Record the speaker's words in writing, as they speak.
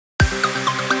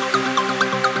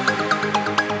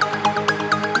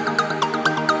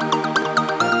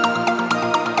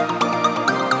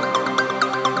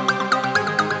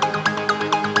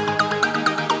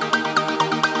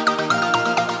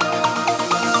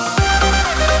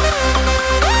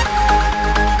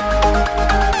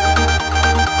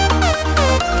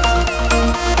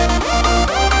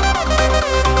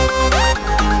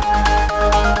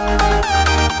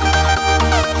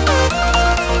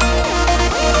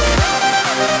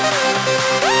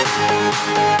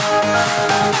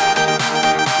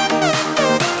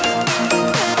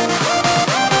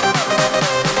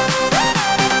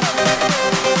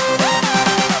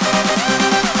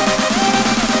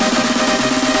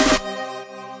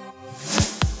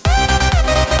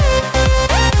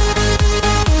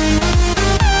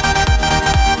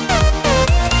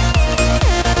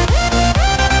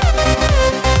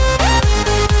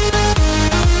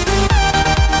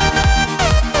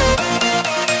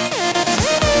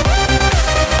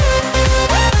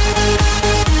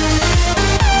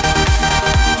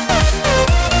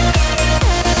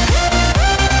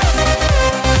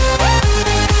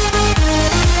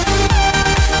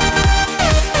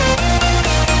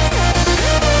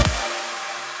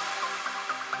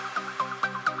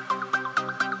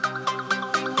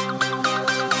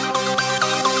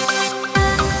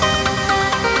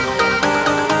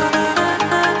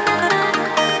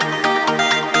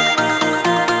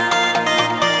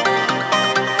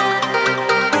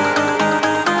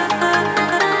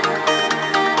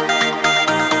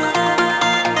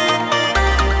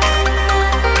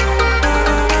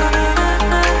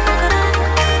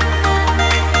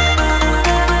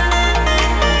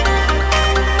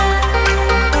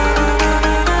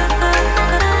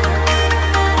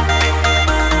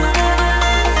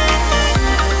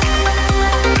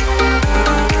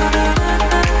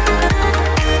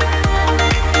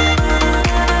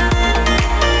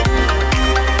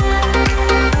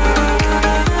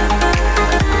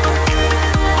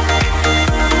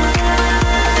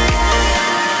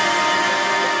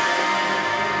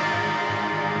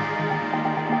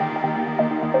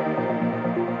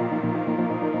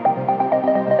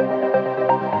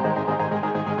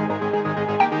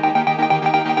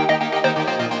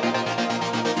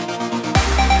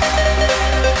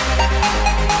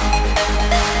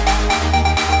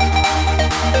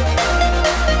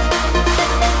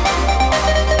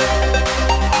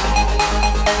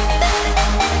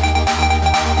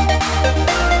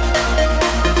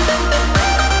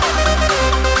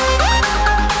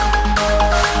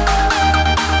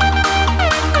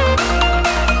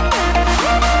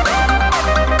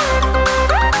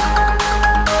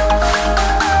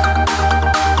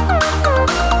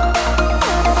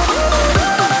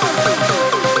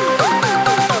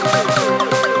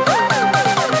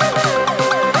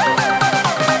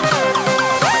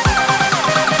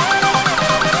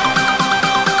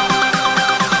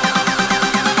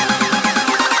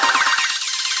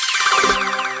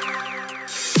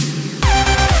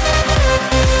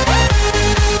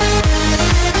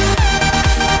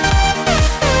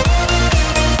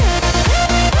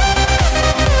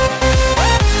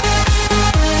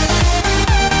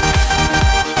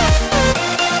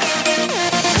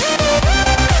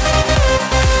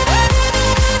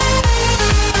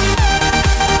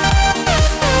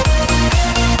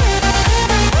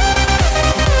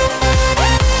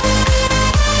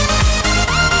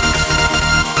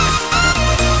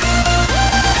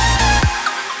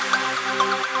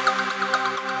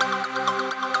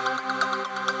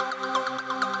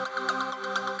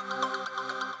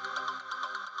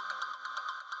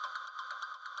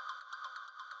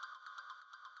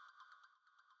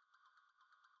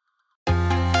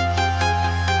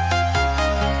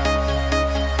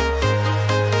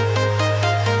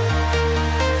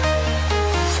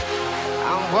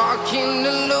Walking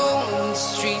alone, the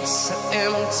streets are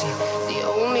empty. The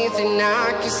only thing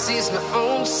I can see is my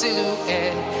own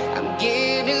silhouette. I'm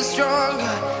getting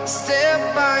stronger,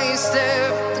 step by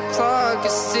step. The clock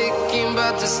is ticking,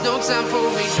 but there's no time for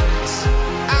regrets.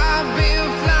 I've been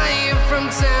flying from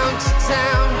town to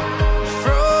town,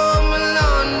 from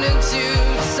London to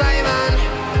Taiwan.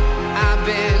 I've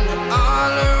been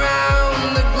all around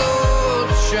the globe,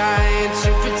 trying to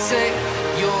protect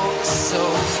your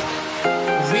soul.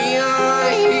 We are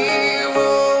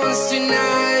heroes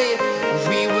tonight.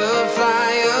 We will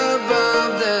fly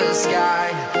above the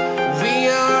sky. We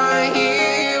are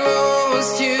heroes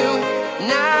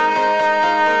tonight.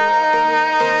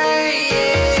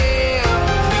 Yeah.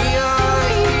 We are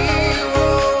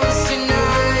heroes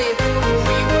tonight.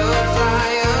 We will fly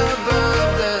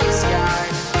above the sky.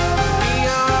 We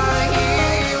are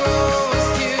heroes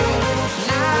tonight.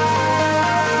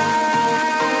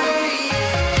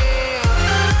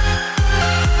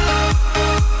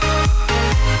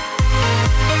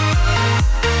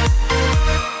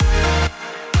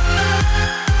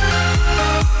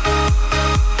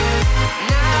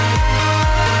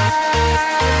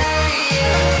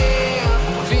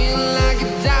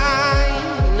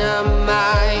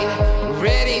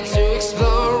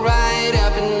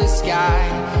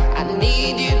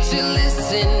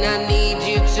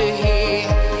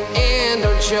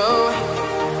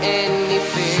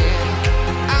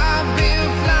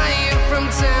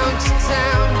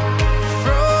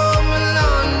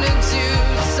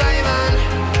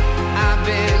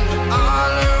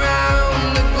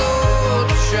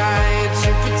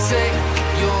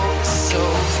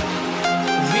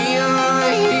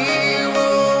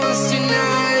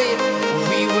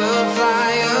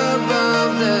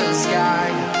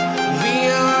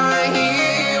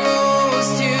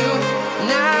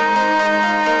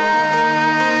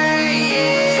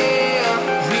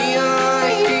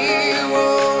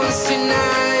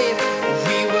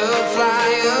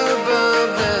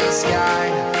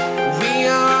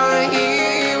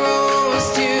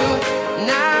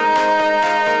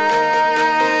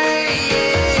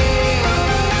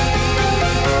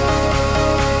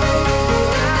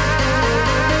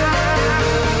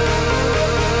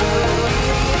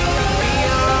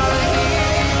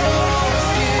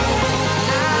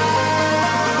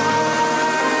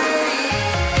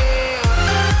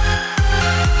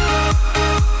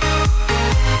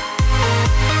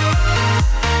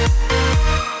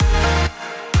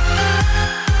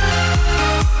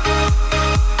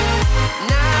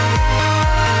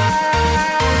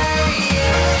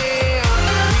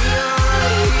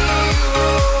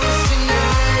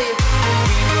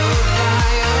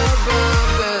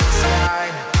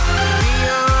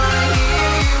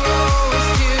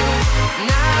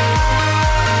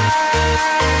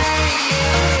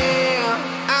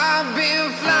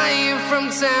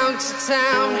 to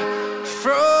town,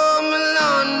 from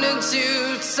London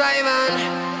to Taiwan.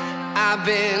 I've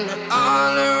been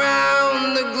all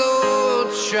around the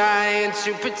globe trying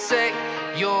to protect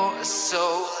your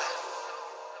soul.